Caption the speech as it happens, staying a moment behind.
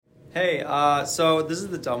Hey, so this is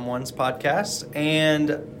the Dumb Ones podcast,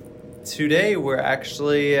 and today we're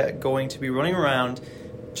actually going to be running around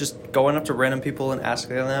just going up to random people and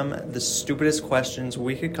asking them the stupidest questions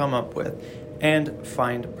we could come up with and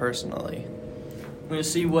find personally. We're going to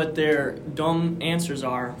see what their dumb answers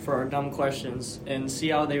are for our dumb questions and see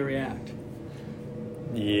how they react.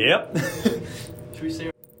 Yep. Should we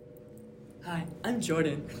say... Hi, I'm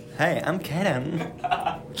Jordan. Hey, I'm Kenan.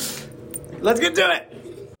 Let's get to it!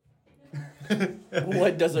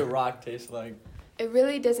 What does a rock taste like? It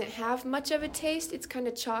really doesn't have much of a taste. It's kind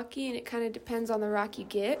of chalky, and it kind of depends on the rock you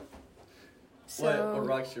get. So, What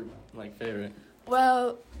rock's your favorite?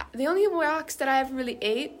 Well, the only rocks that I ever really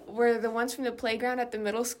ate were the ones from the playground at the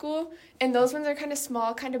middle school, and those ones are kind of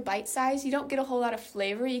small, kind of bite-sized. You don't get a whole lot of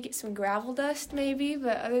flavor. You get some gravel dust maybe,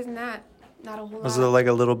 but other than that, not a whole lot. Was it like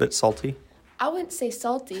a little bit salty? I wouldn't say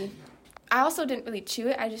salty. I also didn't really chew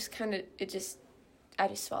it. I just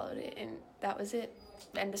swallowed it, and that was it.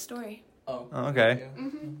 End of story. Oh, okay. Yeah.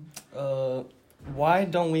 Mm-hmm. Why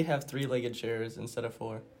don't we have 3-legged chairs instead of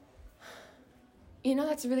 4? You know,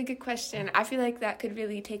 that's a really good question. I feel like that could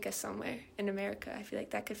really take us somewhere in America. I feel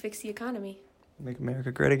like that could fix the economy. Make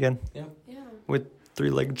America great again. Yeah. Yeah. With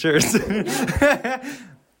 3-legged chairs. Yeah.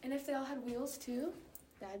 And if they all had wheels, too,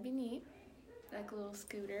 that'd be neat. Like a little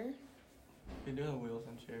scooter. They do have wheels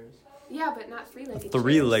and chairs. Yeah, but not 3-legged.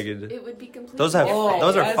 3-legged. Chairs. It would be completely Those have. different.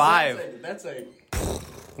 Those are 5. That's a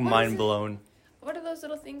Mind blown. What are those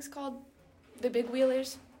little things called? The big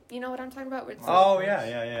wheelers? You know what I'm talking about? Where it's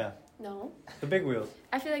Yeah. No. The big wheels.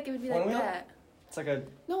 I feel like it would be One like wheel? that. It's like a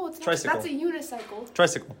No, it's not. tricycle. That's a unicycle.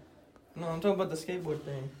 Tricycle. No, I'm talking about the skateboard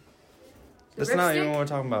thing. The That's not ripstick? even what we're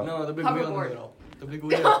talking about. No, the big wheel in the Hoverboard. middle. The big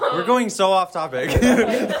wheel. We're going so off topic.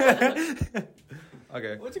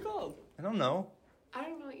 Okay. What's it called? I don't know. I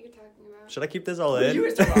don't know what you're talking about. Should I keep this all in? You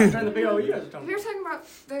were talking about. I'm trying to figure out what you guys are talking We were about. talking about,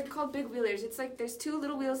 they're called big wheelers. It's like there's 2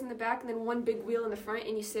 little wheels in the back and then 1 big wheel in the front,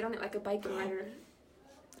 and you sit on it like a bike and rider.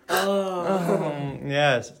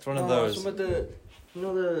 Yes, it's one of those. So, but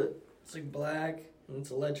it's like black and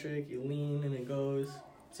it's electric. You lean and it goes.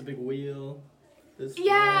 It's a big wheel.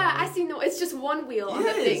 Yeah, I see. No, it's just 1 wheel on the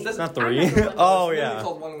Yes, thing. It's not I 3. remember one. Oh, It's literally yeah.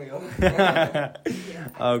 called one wheel.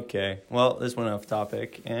 Okay. Well, this went off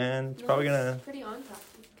topic, and it's probably gonna. Pretty on topic.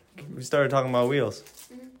 We started talking about wheels.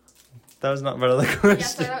 Mhm. That was not part of the Yeah,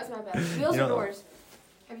 question. sorry, that was my bad. Wheels You or know- doors?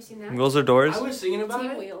 Have you seen that? Wheels or doors? I was thinking about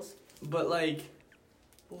Team it, wheels. but like,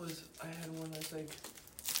 I had one that's like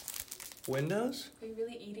windows. Are you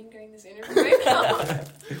really eating during this interview right now?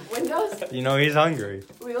 Windows? You know he's hungry.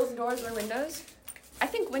 Wheels, doors, or windows? I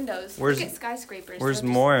think windows. Where's- Look at skyscrapers. Where's They're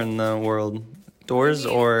just more in the world? Doors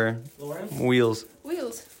or Lauren? wheels?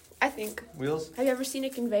 Wheels. I think. Wheels? Have you ever seen a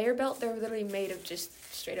conveyor belt? They're literally made of just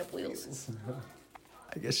straight up wheels.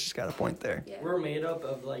 I guess she's got a point there. Yeah. We're made up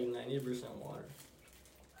of like 90% water.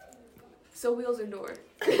 So wheels or door?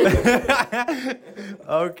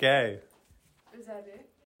 Okay. Is that it?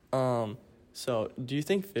 So do you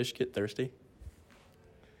think fish get thirsty?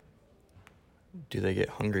 Do they get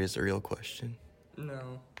hungry is the real question.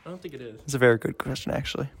 No, I don't think it is. It's a very good question,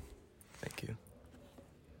 actually. Thank you.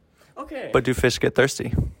 Okay. But do fish get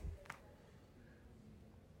thirsty?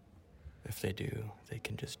 If they do, they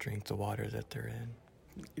can just drink the water that they're in.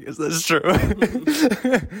 Yes, that's true.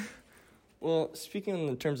 Well, speaking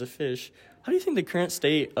in terms of fish, how do you think the current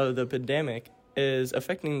state of the pandemic is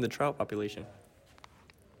affecting the trout population?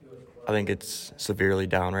 I think it's severely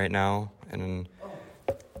down right now, and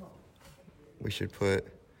we should put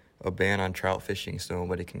a ban on trout fishing so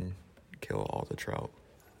nobody can kill all the trout.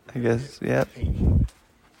 I guess, yeah.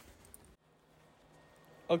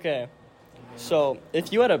 Okay, so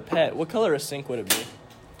if you had a pet, what color of sink would it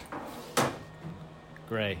be?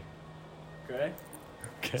 Gray. Gray.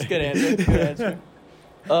 That's a good answer. Good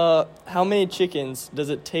answer. How many chickens does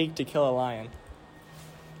it take to kill a lion?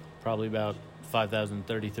 Probably about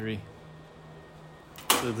 5,033.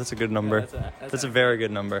 That's a good number. Yeah, That's a very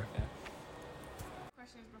good number.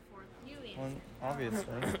 Questions before you answer. Well, obviously.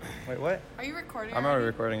 Wait, what? Are you recording? I'm already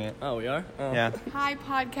recording it. Oh, we are? Oh. Yeah, Hi,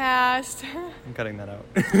 podcast. I'm cutting that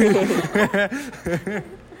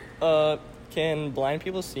out. Can blind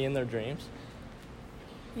people see in their dreams?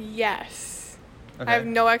 Yes. Okay. I have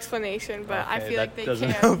no explanation, but I Okay, feel that like they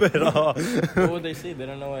doesn't can. help at all. What would they see? They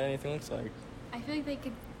don't know what anything looks like. I feel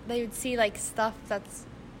like they would see like stuff that's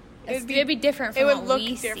It'd it'd be different from It would what look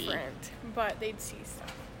we see. different, but they'd see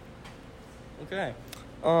stuff. Okay.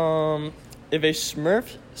 If a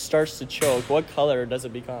Smurf starts to choke, what color does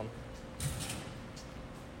it become?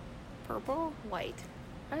 Purple? White.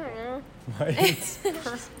 I don't know.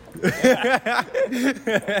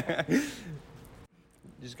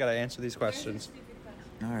 You just gotta answer these questions.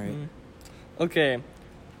 All right. Okay.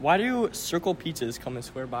 Why do circle pizzas come in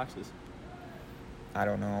square boxes? I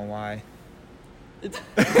don't know why. It's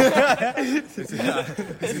Is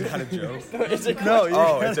it not a joke? it's a No.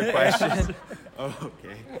 Oh, it's a question. Oh,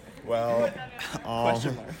 okay. Well,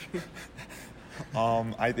 question mark.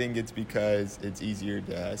 I think it's because it's easier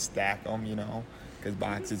to stack them, because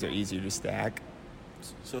boxes are easier to stack.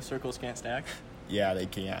 So circles can't stack? Yeah, they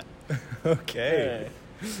can't. Okay.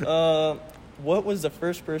 What was the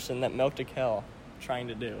first person that milked a cow trying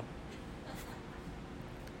to do?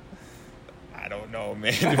 I don't know,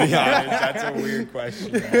 man, to be honest. That's a weird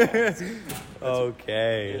question to ask.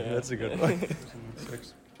 Okay. Yeah. That's a good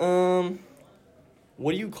one.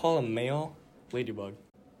 What do you call a male ladybug?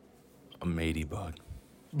 A matey-bug.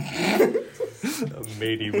 A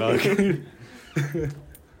matey-bug.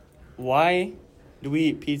 Why do we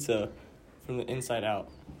eat pizza from the inside out?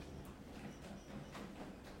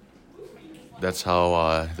 That's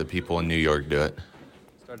how the people in New York do it.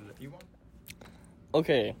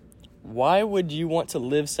 Okay. Why would you want to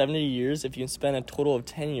live 70 years if you spend a total of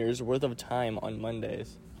 10 years worth of time on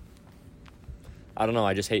Mondays? I don't know.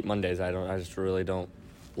 I just hate Mondays. I just really don't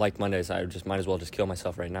like Mondays. I just might as well just kill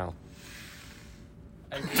myself right now.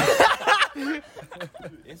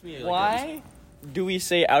 Why do we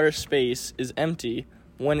say outer space is empty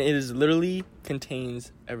when it is literally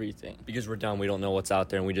contains everything? Because we're dumb. We don't know what's out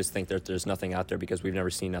there, and we just think that there's nothing out there because we've never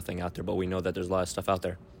seen nothing out there. But we know that there's a lot of stuff out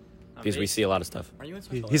there because we see a lot of stuff. Are you in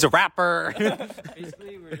special He's a rapper.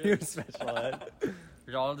 Basically, we're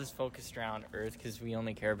all just focused around Earth because we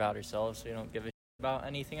only care about ourselves, so we don't give a shit about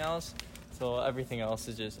anything else. So everything else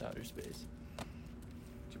is just outer space.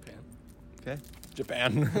 Japan. Okay.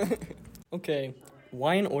 Japan. Okay.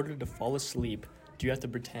 Why, in order to fall asleep, do you have to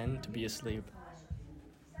pretend to be asleep?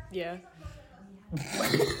 Yeah.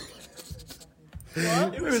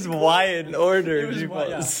 It was why in order. It was why,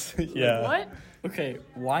 yeah. Yeah. What? Okay.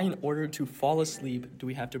 Why, in order to fall asleep, do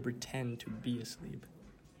we have to pretend to be asleep?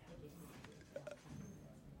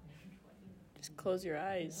 Just close your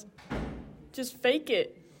eyes. Just fake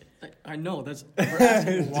it. I know. That's. We're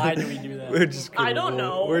asking why do we do that? We're just gonna I don't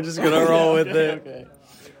know. We're just gonna roll with it.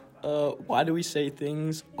 Okay. Why do we say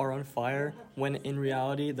things are on fire when in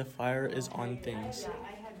reality the fire is on things?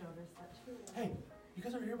 Hey, you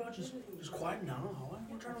guys ever hear about just quieting down?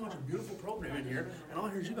 We're trying to watch a beautiful program in here, and all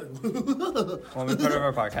I hear is you going. Want me to put it on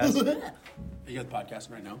our podcast? You guys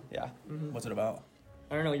podcasting right now? Yeah. Mm-hmm. What's it about?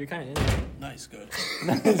 I don't know. You're kind of in there. Nice, good.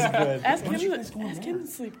 Ask him the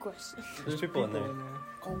sleep question. There's people in there.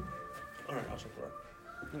 Cool. All right, I'll check for it.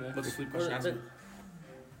 What's the sleep question? Ask me.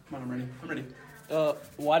 Come on, I'm ready. I'm ready.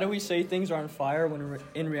 Why do we say things are on fire when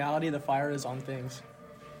in reality the fire is on things?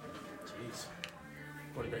 Jeez.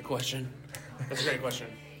 What a great question. That's a great question.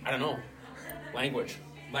 I don't know. Language.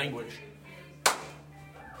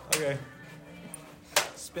 Okay.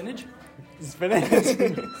 Spinach? Spinach.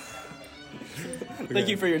 Thank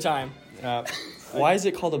you for your time. Why is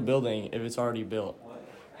it called a building if it's already built?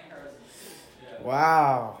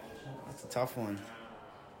 Wow. That's a tough one.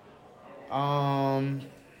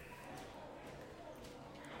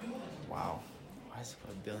 Wow. Why is it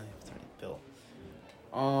called a building if it's already built?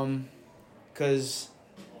 Because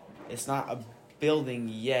it's not a building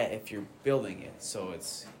yet if you're building it. So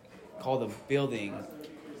it's called a building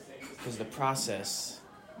because the process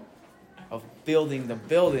of building the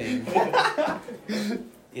building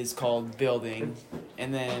is called building.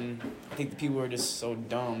 And then I think the people were just so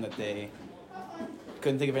dumb that they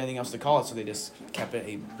couldn't think of anything else to call it, so they just kept it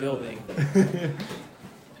a building.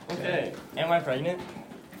 Okay. Am I pregnant?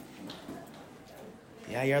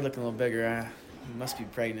 Yeah, you are looking a little bigger. You must be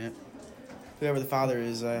pregnant. Whoever the father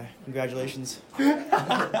is, congratulations.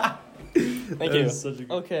 Thank you.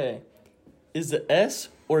 Okay. Is the S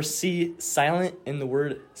or C silent in the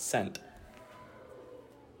word scent?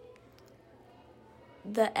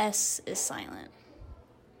 The S is silent.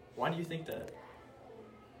 Why do you think that?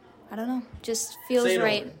 I don't know. Just feels Say it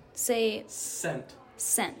right. over. Say Scent.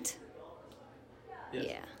 scent. Yes.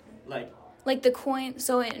 Yeah. Like the coin.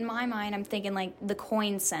 So in my mind, I'm thinking like the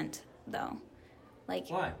coin scent, though. Like.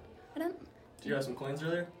 Why? I don't. Did you have some coins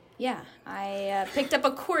earlier? Yeah, I picked up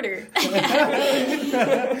a quarter.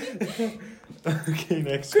 Okay,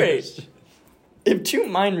 next Great. question. If two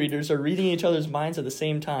mind readers are reading each other's minds at the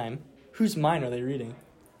same time, whose mind are they reading?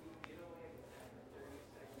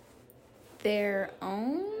 Their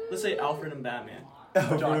own. Let's say Alfred and Batman.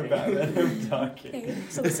 Alfred and Batman are talking. Okay,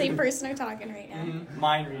 so the same person are talking right now. Mm-hmm.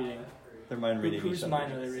 Mind reading. They're mind reading Whose each other.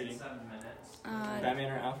 mind are they reading?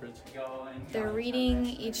 Batman or Alfred's? They're reading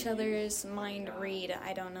each other's mind read.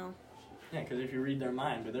 I don't know. Yeah, because if you read their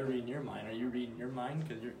mind, but they're reading your mind, are you reading your mind?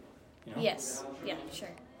 Because you're. You know? Yes. Yeah, sure.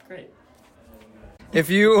 Great. If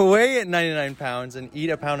you weigh 99 pounds and eat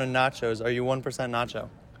a pound of nachos, are you 1% nacho?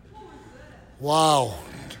 Wow.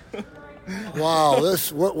 Wow,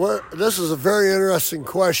 this is a very interesting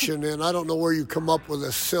question, and I don't know where you come up with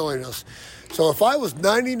this silliness. So if I was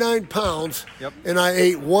 99 pounds and I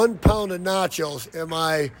ate 1 pound of nachos, am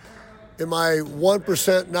I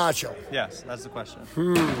 1% nacho? Yes, that's the question.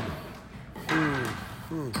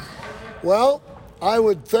 Well, I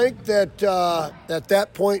would think that at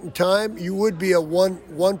that point in time, you would be a 1%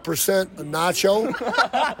 nacho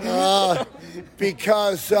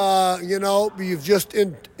because, you've just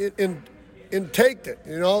intaked it.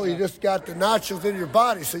 You just got the nachos in your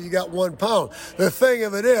body, so you got 1 pound. The thing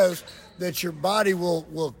of it is that your body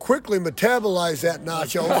will quickly metabolize that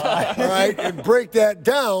nacho, all right, and break that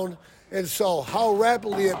down. And so how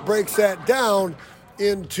rapidly it breaks that down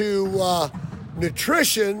into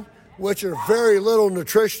nutrition, which are very little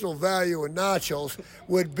nutritional value in nachos,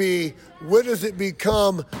 would be when does it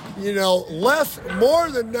become, more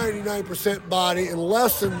than 99% body and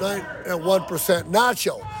less than 1%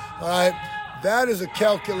 nacho. All right, that is a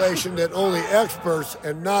calculation that only experts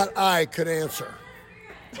and not I could answer.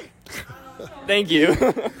 Thank you.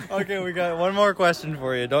 Okay, we got one more question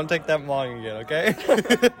for you. Don't take that long again, okay?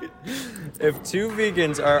 If two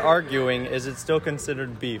vegans are arguing, is it still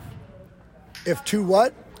considered beef? If two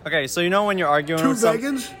what? Okay, so when you're arguing Two with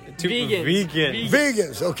vegans? Two vegans.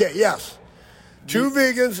 Vegans, okay, yes. Two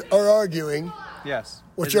vegans are arguing. Yes.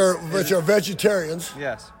 Which are vegetarians.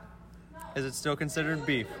 Yes. Is it still considered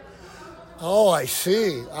beef? Oh, I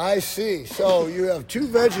see. So you have two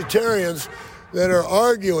vegetarians that are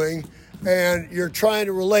arguing, and you're trying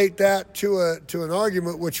to relate that to an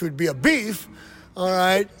argument which would be a beef, all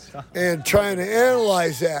right, and trying to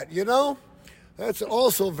analyze that, That's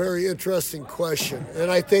also a very interesting question. And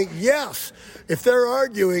I think, yes, if they're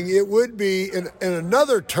arguing, it would be, in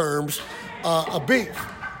another terms, a beef.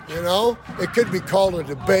 It could be called a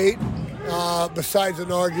debate besides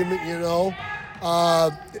an argument,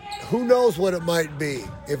 Who knows what it might be?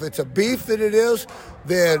 If it's a beef that it is,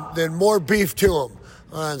 then more beef to them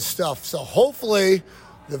and stuff. So hopefully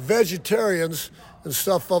the vegetarians and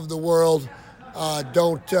stuff of the world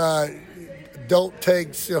don't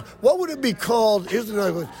take. What would it be called?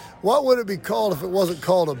 What would it be called if it wasn't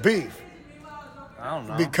called a beef? I don't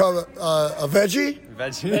know. Become a veggie?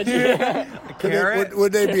 Veggie. A carrot?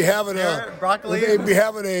 Would they be having broccoli? Would they be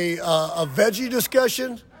having a veggie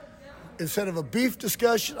discussion instead of a beef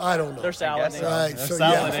discussion? I don't know. They're salading. Right. So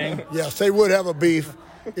yes, they would have a beef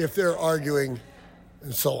if they're arguing,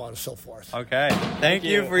 and so on and so forth. Okay. Thank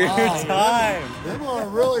you for your time. Them are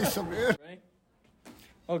really some.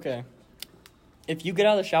 Okay. If you get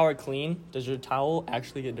out of the shower clean, does your towel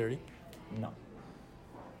actually get dirty? No.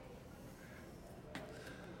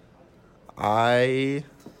 I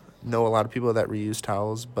know a lot of people that reuse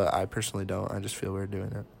towels, but I personally don't. I just feel weird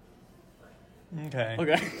doing it. Okay.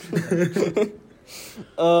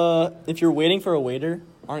 If you're waiting for a waiter,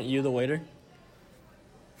 aren't you the waiter?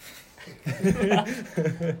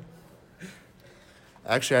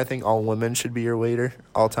 Actually, I think all women should be your waiter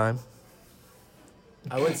all time.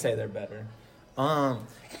 I would say they're better. I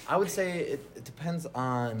would say it depends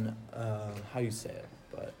on how you say it,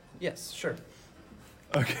 but yes, sure.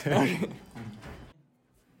 Okay.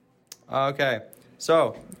 Okay.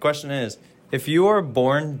 So, the question is, if you are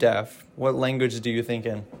born deaf, what language do you think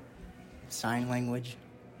in? Sign language.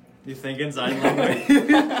 You think in sign language?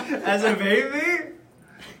 As a baby?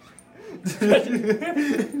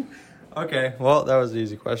 Okay, well, that was an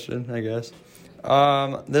easy question, I guess.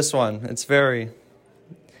 This one, it's very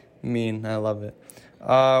mean. I love it.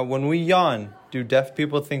 When we yawn, do deaf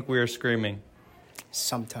people think we are screaming?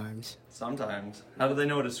 Sometimes. Sometimes. How do they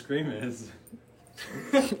know what a scream is?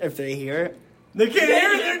 If they hear it. They can't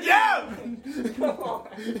hear it, they're deaf!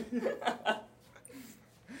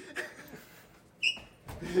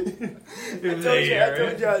 I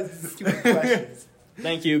told you I was stupid questions.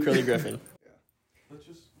 Thank you, Curly Griffin. Let's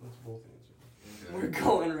both answer. We're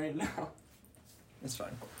going right now. It's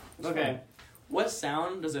fine. Okay. What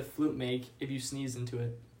sound does a flute make if you sneeze into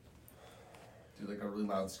it? Do like a really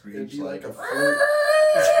loud screech. It'd be like a flute.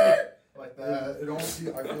 Like that. I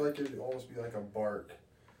feel like it'd almost be like a bark.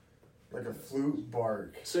 Like a flute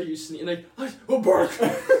bark. So you sneeze like, oh, bark!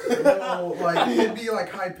 No, like it'd be like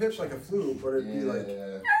high pitched like a flute, but it'd be like.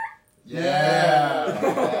 Yeah.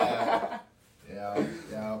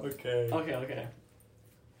 Okay.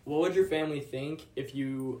 What would your family think if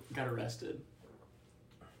you got arrested?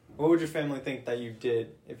 What would your family think that you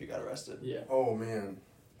did if you got arrested? Yeah. Oh man.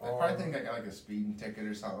 I'd probably think I got like a speeding ticket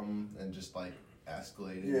or something, and just like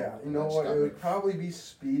escalated. Yeah, you know what? It would probably be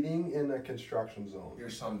speeding in a construction zone.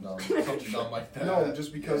 Here's something dumb like that. No,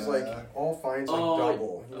 just because like all fines like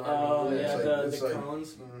double. You know what I mean? Yeah, It's the like,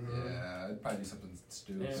 cones. Yeah, it'd probably be something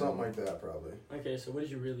stupid. Yeah. Something like that, probably. Okay, so what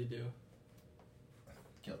did you really do?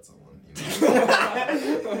 Killed someone. You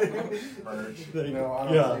know? Murder. No,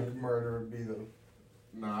 I don't think murder would be the.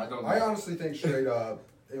 No, I don't. I honestly think straight up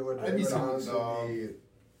it would I'd be honestly some be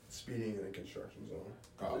speeding in a construction zone.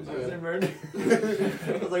 Probably. Was it murder?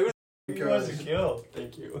 I was like, Because wants to kill?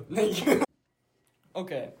 Thank you. Thank you.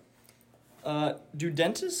 Okay. Do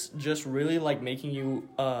dentists just really like making you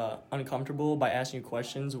uncomfortable by asking you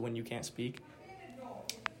questions when you can't speak?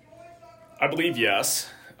 I believe yes.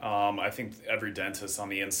 I think every dentist on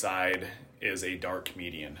the inside is a dark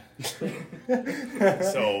comedian.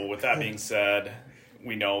 So with that being said,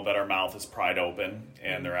 we know that our mouth is pried open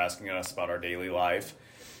and they're asking us about our daily life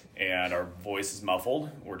and our voice is muffled.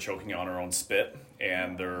 We're choking on our own spit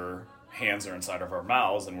and their hands are inside of our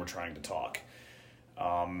mouths and we're trying to talk.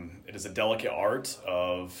 It is a delicate art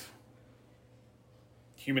of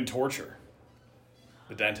human torture,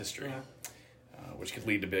 the dentistry. Which could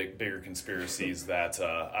lead to bigger conspiracies that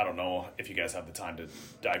I don't know if you guys have the time to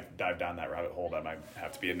dive down that rabbit hole. That might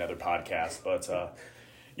have to be another podcast. But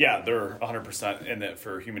yeah, they're 100% in it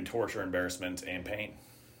for human torture, embarrassment, and pain.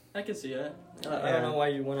 I can see it. I don't know why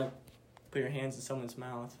you want to put your hands in someone's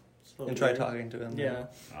mouth. And try talking to them. Yeah.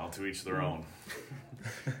 Well, to each their own.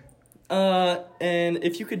 And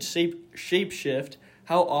if you could shape shift,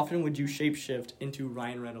 how often would you shape shift into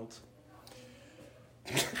Ryan Reynolds?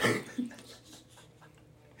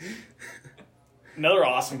 Another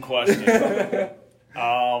awesome question.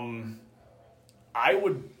 I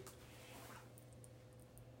would.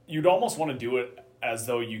 You'd almost want to do it as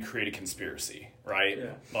though you create a conspiracy, right?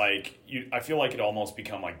 Yeah. Like I feel like it almost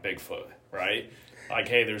become like Bigfoot, right? Like,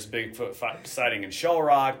 hey, there's Bigfoot sighting in Shell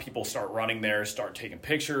Rock. People start running there, start taking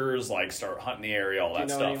pictures, like start hunting the area, all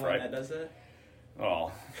that stuff, right? Do you know anyone that does that?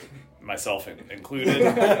 Well, myself included.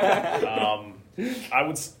 I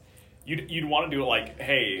would. You'd want to do it like,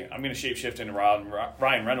 hey, I'm going to shapeshift into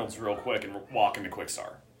Ryan Reynolds real quick and walk into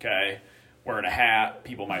Quickstar, okay? Wearing a hat,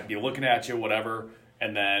 people might be looking at you, whatever,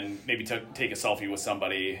 and then maybe take a selfie with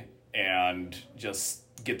somebody and just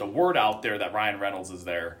get the word out there that Ryan Reynolds is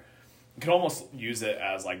there. You can almost use it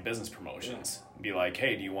as like business promotions. Yeah. Be like,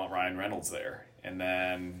 hey, do you want Ryan Reynolds there? And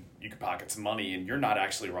then you could pocket some money and you're not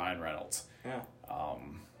actually Ryan Reynolds. Yeah.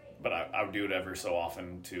 But I would do it every so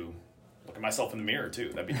often to look at myself in the mirror too.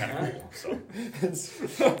 That'd be kind of cool.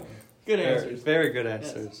 So good answers. Very good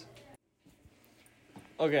answers. Yes.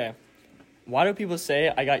 Okay. Why do people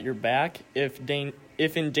say I got your back if in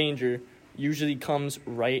danger usually comes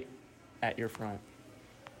right at your front?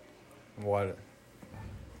 What?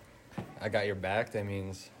 I got your back, that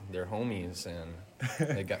means they're homies and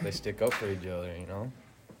they stick up for each other, you know?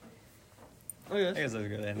 Oh, yes. I guess that's a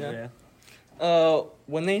good answer, yeah.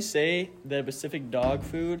 When they say that Pacific dog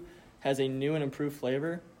food has a new and improved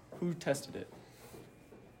flavor, who tested it?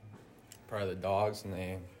 Probably the dogs, and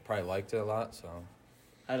they probably liked it a lot, so.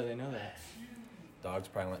 How do they know that? Dogs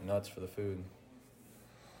probably went nuts for the food.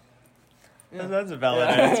 Yeah. That's a valid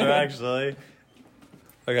answer, actually.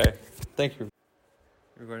 Okay, thank you.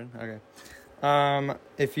 Recording? Okay.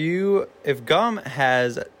 If gum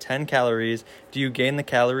has 10 calories, do you gain the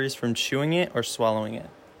calories from chewing it or swallowing it?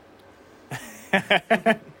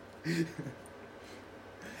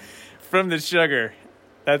 From the sugar.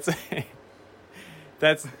 That's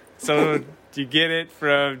so do you get it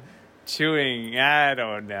from chewing? I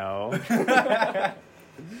don't know.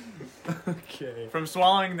 Okay. From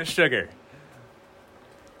swallowing the sugar.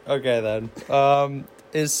 Okay then.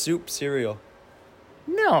 Is soup cereal?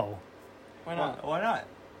 No. Why not? Why not?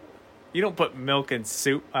 You don't put milk in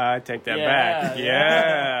soup. I take that Yeah, back.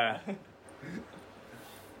 yeah. Yeah.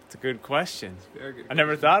 It's a good question. Very good I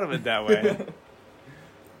never thought of it that way.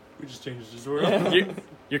 We just changed his world.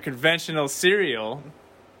 Your conventional cereal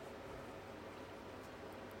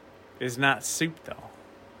is not soup, though.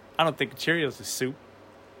 I don't think Cheerios is soup.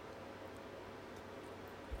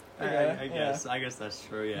 I guess that's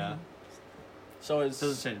true. Yeah. So it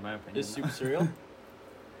doesn't change my opinion. Is soup cereal?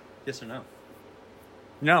 Yes or no?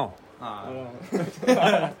 No.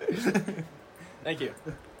 Thank you.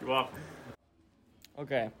 You're welcome.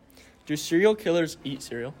 Okay. Do serial killers eat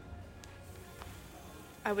cereal?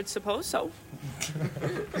 I would suppose so.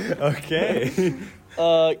 Okay.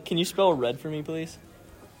 Can you spell red for me, please?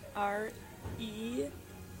 R-E-A-D.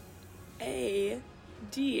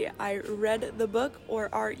 I read the book, or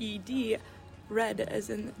R-E-D, red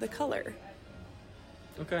as in the color.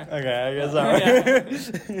 Okay. Okay, I guess I'm right.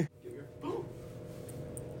 Yeah.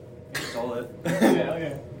 roll it.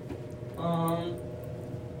 Okay.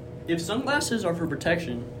 If sunglasses are for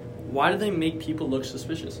protection, why do they make people look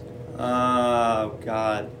suspicious? Oh,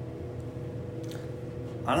 God.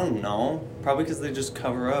 I don't know. Probably because they just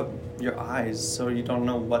cover up your eyes so you don't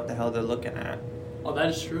know what the hell they're looking at. Oh, that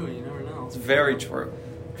is true. You never know. It's very true.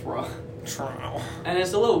 True. True. And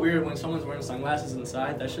it's a little weird when someone's wearing sunglasses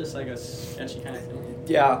inside. That's just like a sketchy kind of thing.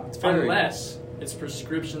 Yeah, it's very... Unless it's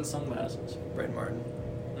prescription sunglasses. Brad Martin.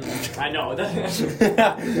 I know.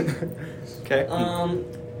 Okay.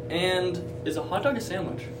 And is a hot dog a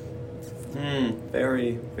sandwich?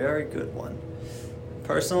 Very, very good one.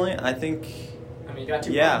 Personally, I think... I mean, you got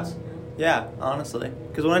two buns. Yeah, honestly.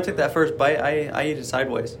 Because when I took that first bite, I eat it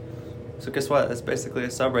sideways. So guess what? That's basically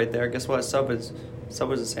a sub right there. Guess what? Sub is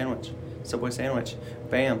a sandwich. Subway sandwich.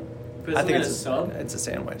 Bam. But isn't it a sub? It's a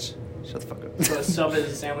sandwich. Shut the fuck up. So a sub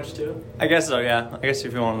is a sandwich too? I guess so, yeah. I guess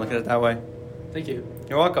if you want to look at it that way. Thank you.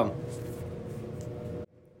 You're welcome.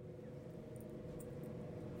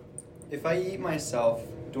 If I eat myself,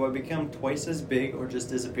 do I become twice as big or just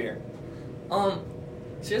disappear?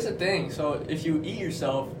 See, here's the thing. So if you eat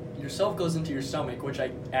yourself goes into your stomach, which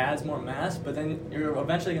like adds more mass, but then you're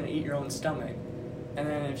eventually going to eat your own stomach. And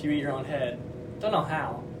then if you eat your own head, don't know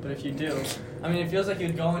how, but if you do, I mean, it feels like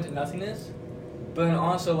you'd go into nothingness. But then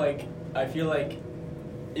also, like, I feel like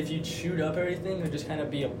if you chewed up everything, it would just kind of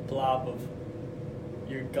be a blob of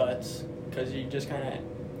your guts, because you just kind of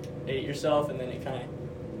ate yourself, and then it kind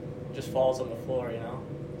of just falls on the floor, you know?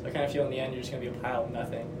 So I kind of feel in the end you're just going to be a pile of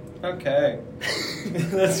nothing. Okay.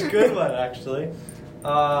 That's a good one, actually.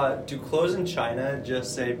 Do clothes in China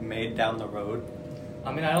just say made down the road?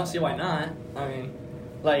 I mean, I don't see why not. I mean,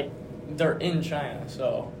 like, they're in China,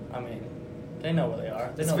 so, I mean, they know where they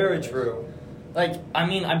are. It's very true. Like, I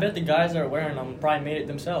mean, I bet the guys that are wearing them probably made it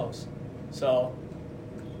themselves. So,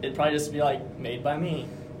 it'd probably just be like, made by me.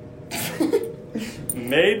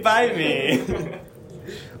 Made by me.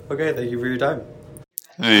 Okay, thank you for your time.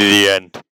 The end.